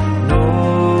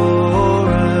 nor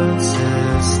earth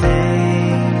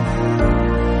sustain.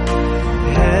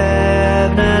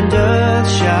 Heaven and earth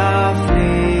shall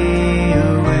flee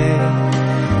away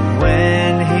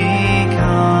when he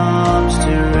comes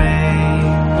to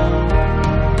reign.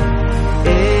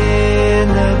 In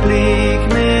the bleak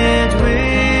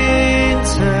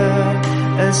midwinter,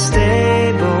 a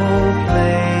stable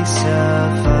place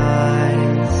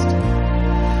sufficed.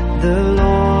 The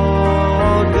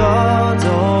Lord God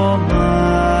Almighty,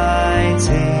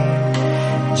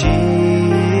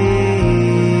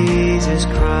 Jesus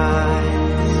Christ.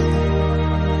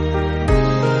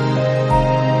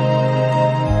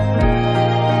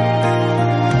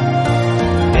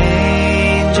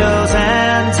 Angels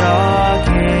and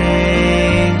archangels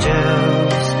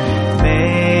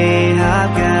may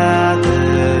have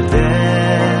gathered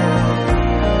there.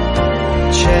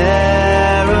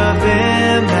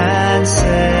 Cherubim and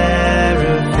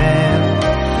seraphim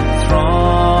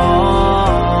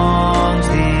thronged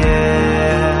the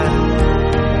air.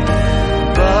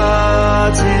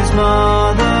 But his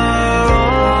mother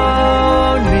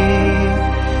only,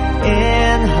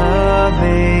 in her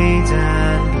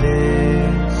maiden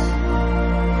bliss,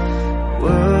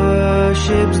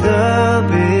 worships the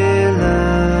beloved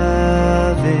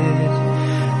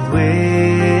with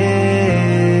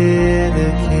a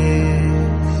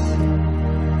kiss.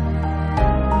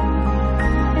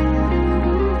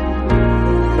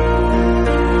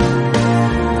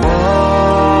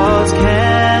 What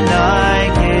can I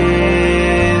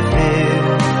give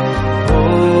him,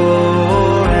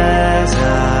 poor as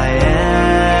I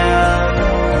am?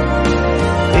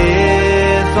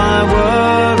 If I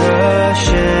were a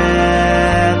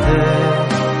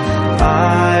shepherd,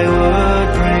 I would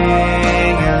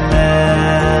bring a lamb.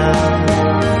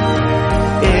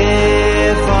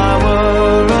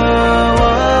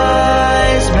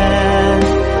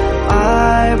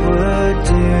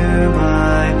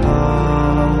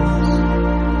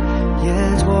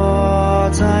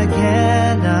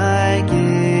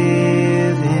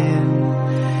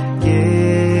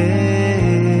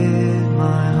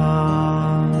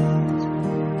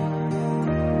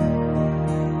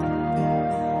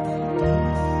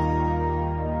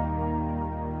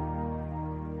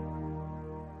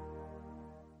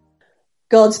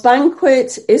 God's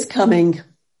banquet is coming,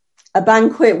 a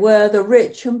banquet where the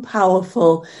rich and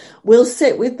powerful will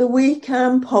sit with the weak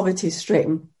and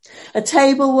poverty-stricken, a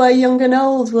table where young and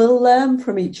old will learn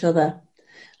from each other,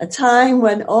 a time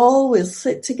when all will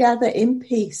sit together in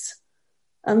peace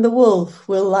and the wolf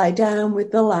will lie down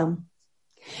with the lamb.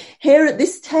 Here at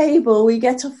this table, we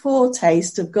get a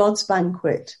foretaste of God's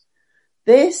banquet.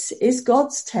 This is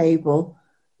God's table,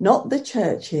 not the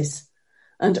church's,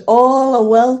 and all are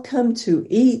welcome to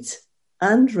eat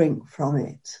and drink from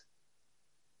it.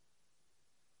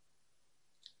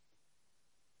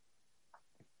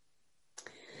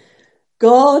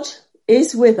 God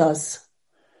is with us.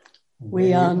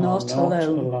 We are not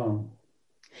alone.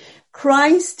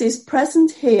 Christ is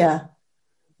present here.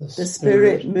 The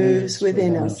Spirit moves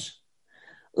within us.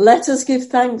 Let us give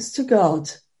thanks to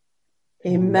God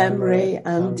in memory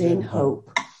and in hope.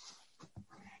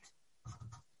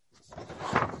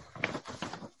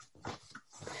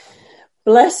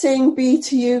 Blessing be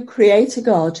to you, Creator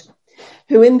God,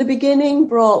 who in the beginning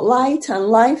brought light and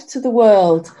life to the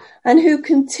world, and who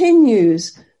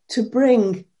continues to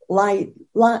bring light,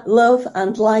 love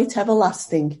and light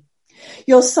everlasting.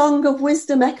 Your song of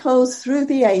wisdom echoes through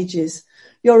the ages.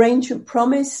 Your ancient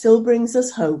promise still brings us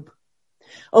hope.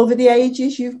 Over the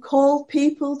ages, you've called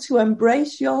people to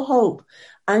embrace your hope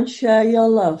and share your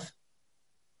love.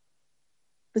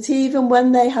 But even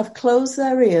when they have closed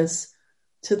their ears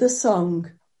to the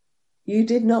song, you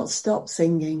did not stop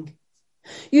singing.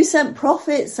 You sent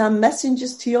prophets and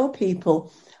messengers to your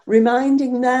people,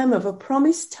 reminding them of a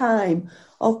promised time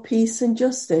of peace and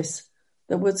justice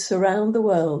that would surround the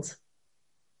world.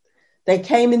 They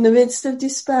came in the midst of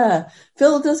despair,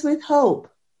 filled us with hope.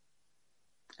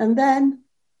 And then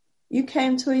you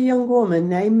came to a young woman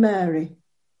named Mary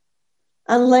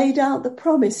and laid out the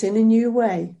promise in a new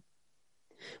way,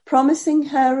 promising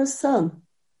her a son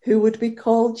who would be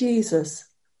called Jesus,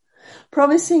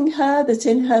 promising her that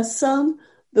in her son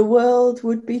the world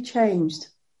would be changed.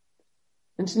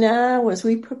 And now, as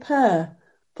we prepare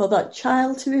for that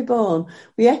child to be born,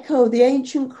 we echo the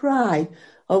ancient cry,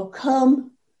 "O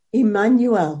come,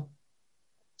 Emmanuel,"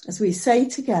 as we say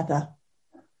together,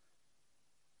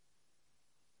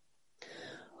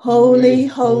 Holy,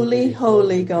 holy,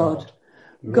 holy God,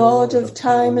 God of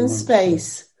time and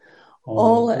space,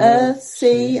 all earth,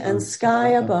 sea and sky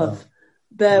above,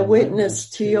 bear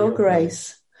witness to your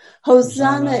grace.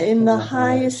 Hosanna in the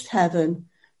highest heaven,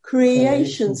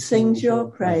 creation sings your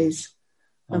praise,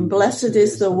 and blessed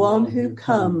is the one who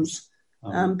comes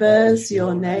and bears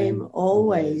your name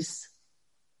always.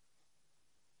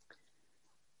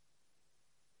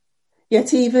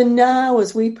 Yet even now,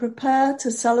 as we prepare to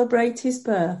celebrate his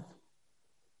birth,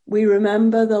 we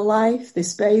remember the life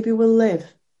this baby will live.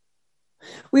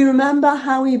 We remember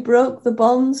how he broke the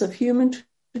bonds of human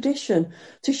tradition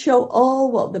to show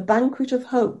all what the banquet of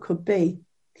hope could be,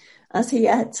 as he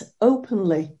ate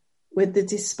openly with the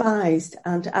despised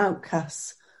and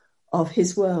outcasts of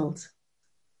his world.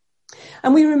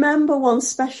 And we remember one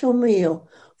special meal,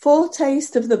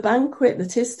 foretaste of the banquet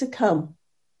that is to come,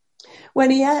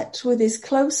 when he ate with his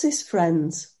closest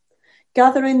friends,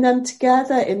 gathering them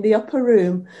together in the upper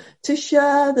room to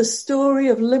share the story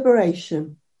of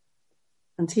liberation,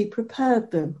 and he prepared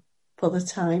them for the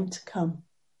time to come.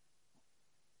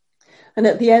 And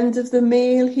at the end of the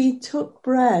meal, he took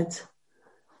bread,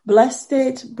 blessed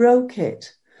it, broke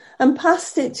it, and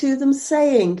passed it to them,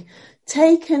 saying,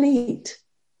 "Take and eat.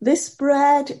 This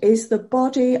bread is the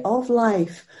body of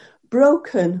life,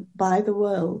 broken by the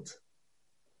world."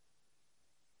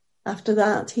 After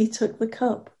that, he took the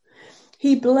cup.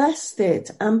 He blessed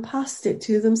it and passed it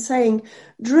to them, saying,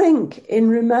 "Drink in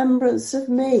remembrance of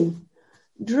me.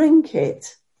 Drink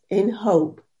it in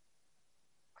hope."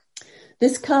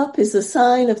 This cup is a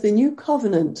sign of the new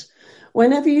covenant.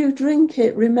 Whenever you drink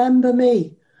it, remember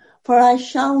me, for I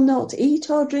shall not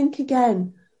eat or drink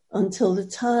again until the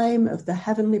time of the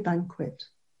heavenly banquet.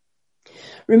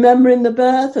 Remembering the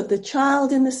birth of the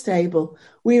child in the stable,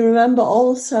 we remember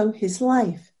also his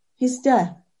life, his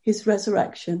death, his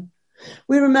resurrection.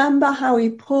 We remember how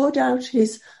he poured out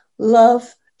his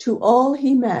love to all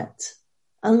he met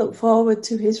and look forward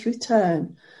to his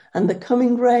return and the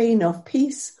coming reign of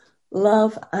peace,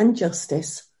 love and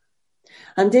justice.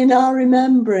 And in our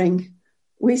remembering,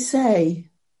 we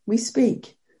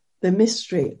speak the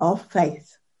mystery of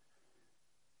faith.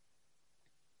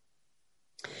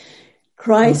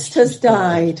 Christ has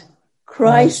died.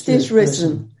 Christ is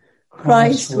risen.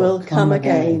 Christ will come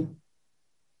again.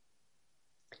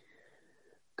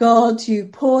 God, you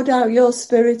poured out your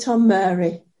Spirit on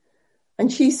Mary,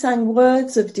 and she sang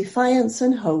words of defiance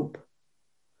and hope.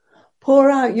 Pour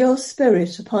out your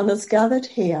Spirit upon us gathered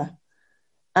here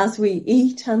as we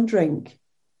eat and drink.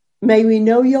 May we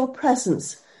know your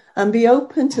presence and be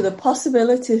open to the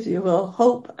possibilities of your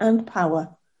hope and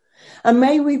power. And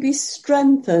may we be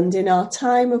strengthened in our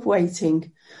time of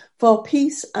waiting for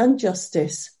peace and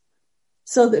justice,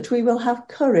 so that we will have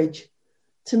courage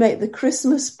to make the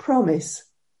Christmas promise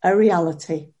a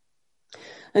reality.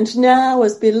 And now,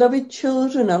 as beloved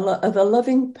children of a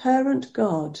loving parent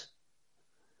God,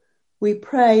 we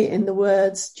pray in the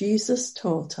words Jesus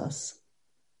taught us.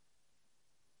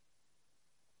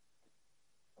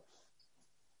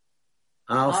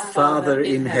 Our Father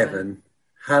in heaven,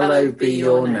 hallowed be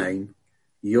your name.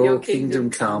 Your kingdom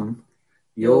come,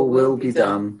 your will be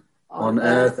done, on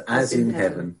earth as in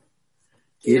heaven.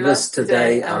 Give us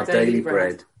today our daily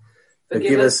bread.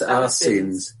 Forgive us our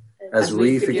sins, as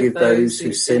we forgive those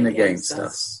who sin against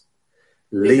us.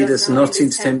 Lead us not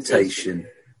into temptation,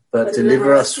 but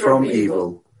deliver us from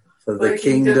evil. For the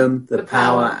kingdom, the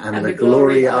power, and the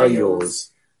glory are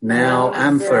yours, now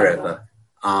and forever.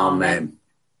 Amen.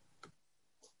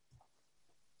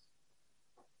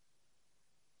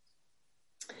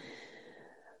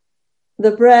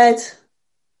 The bread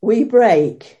we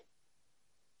break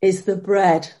is the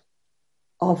bread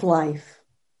of life.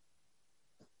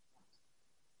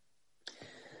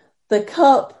 The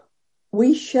cup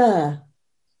we share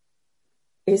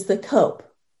is the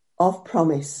cup of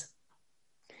promise.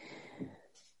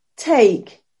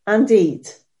 Take and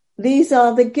eat. These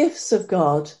are the gifts of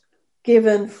God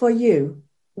given for you,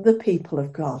 the people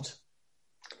of God.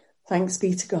 Thanks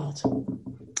be to God.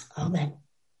 Amen.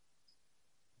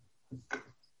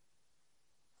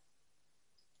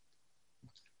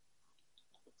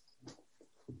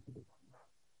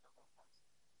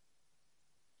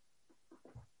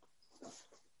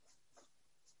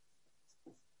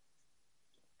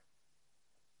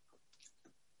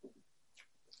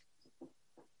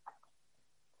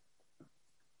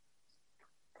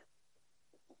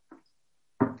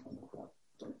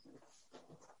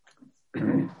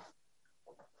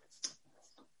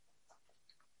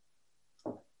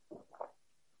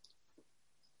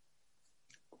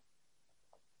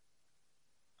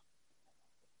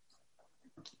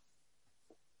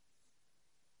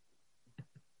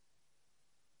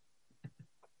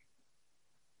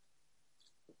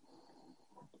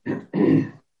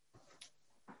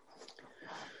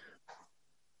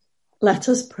 Let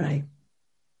us pray.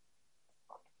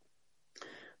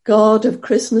 God of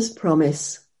Christmas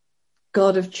promise,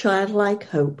 God of childlike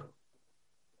hope,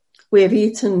 we have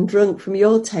eaten and drunk from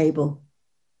your table.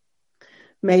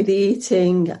 May the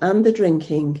eating and the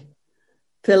drinking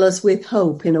fill us with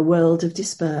hope in a world of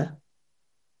despair.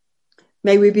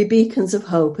 May we be beacons of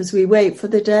hope as we wait for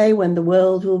the day when the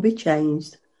world will be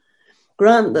changed.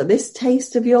 Grant that this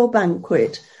taste of your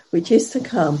banquet, which is to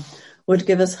come, would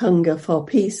give us hunger for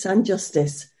peace and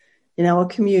justice in our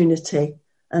community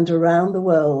and around the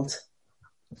world.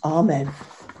 Amen.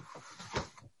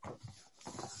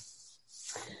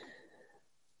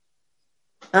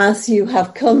 As you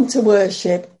have come to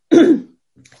worship,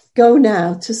 go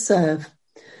now to serve,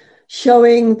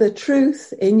 showing the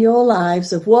truth in your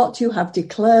lives of what you have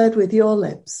declared with your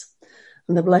lips,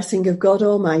 and the blessing of God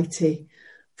Almighty,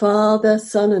 Father,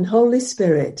 Son, and Holy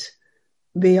Spirit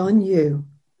be on you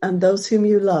and those whom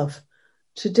you love,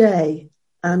 today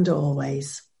and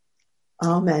always.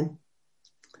 Amen.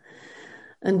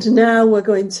 And now we're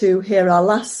going to hear our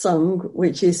last song,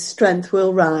 which is Strength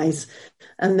Will Rise,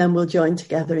 and then we'll join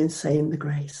together in saying the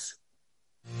grace.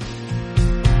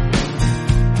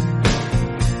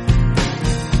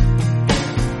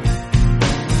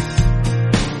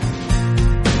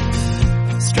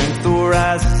 Strength will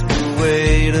rise as we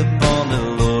wait upon the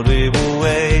Lord. We will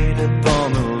wait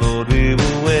upon the Lord. We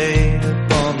will wait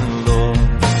upon the Lord.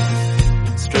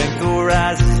 Strength will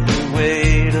rise as we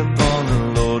wait upon the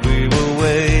Lord. We will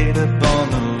wait upon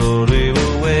the Lord. We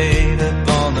will wait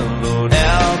upon the Lord.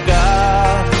 Our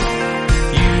God,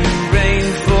 you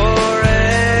reign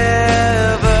forever.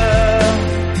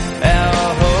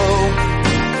 Our hope,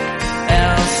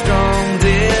 our strong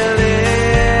deliverer.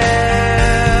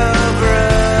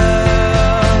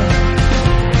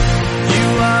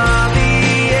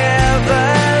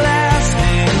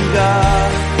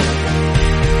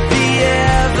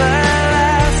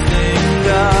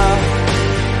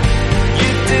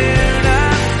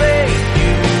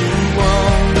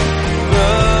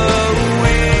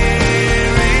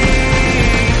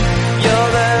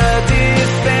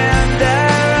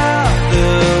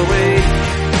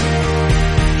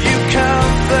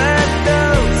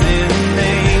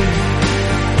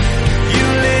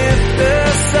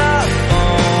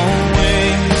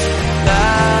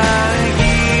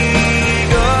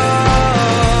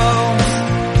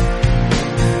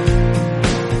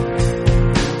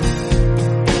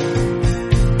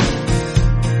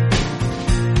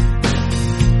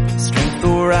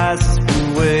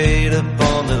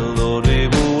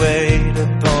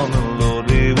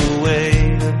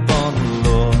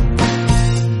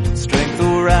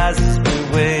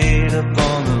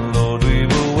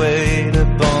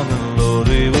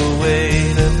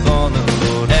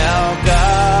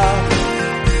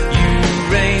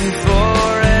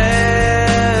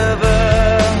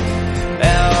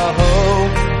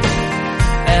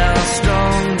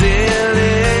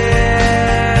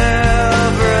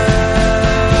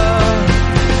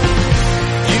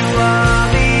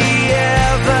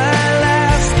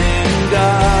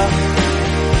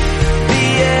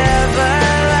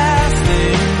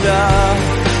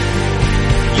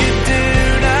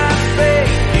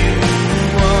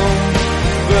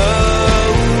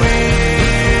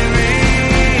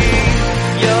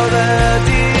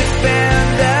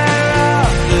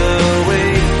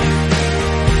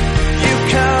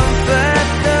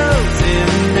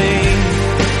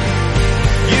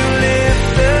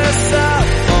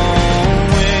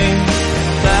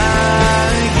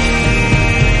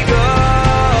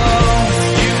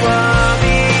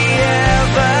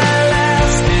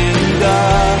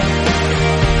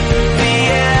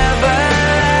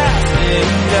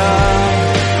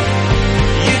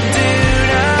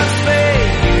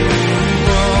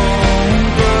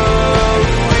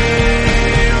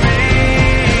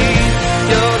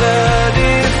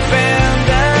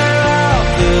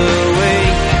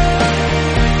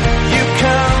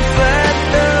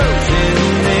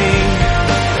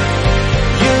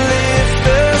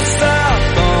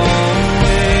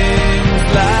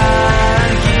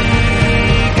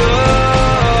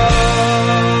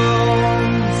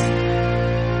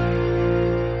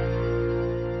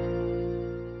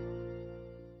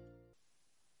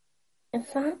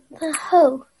 that the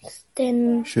host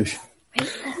in... Shush.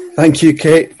 Thank you,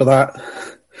 Kate, for that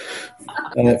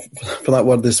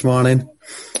word this morning.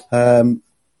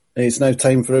 It's now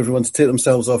time for everyone to take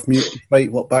themselves off mute,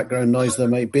 despite what background noise there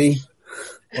might be,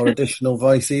 or additional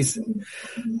voices.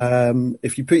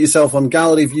 If you put yourself on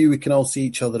gallery view, we can all see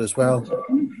each other as well.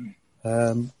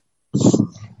 And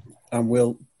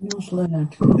we'll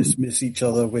dismiss each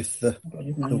other with the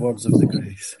words of the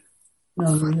grace.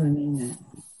 No, we don't mean it.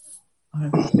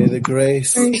 May the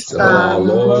grace of our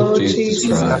Lord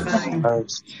Jesus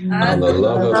Christ, and the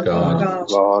love of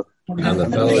God, and the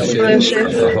fellowship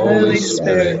of the Holy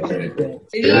Spirit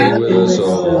be with us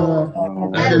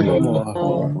all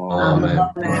evermore.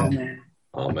 Amen.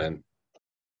 Amen.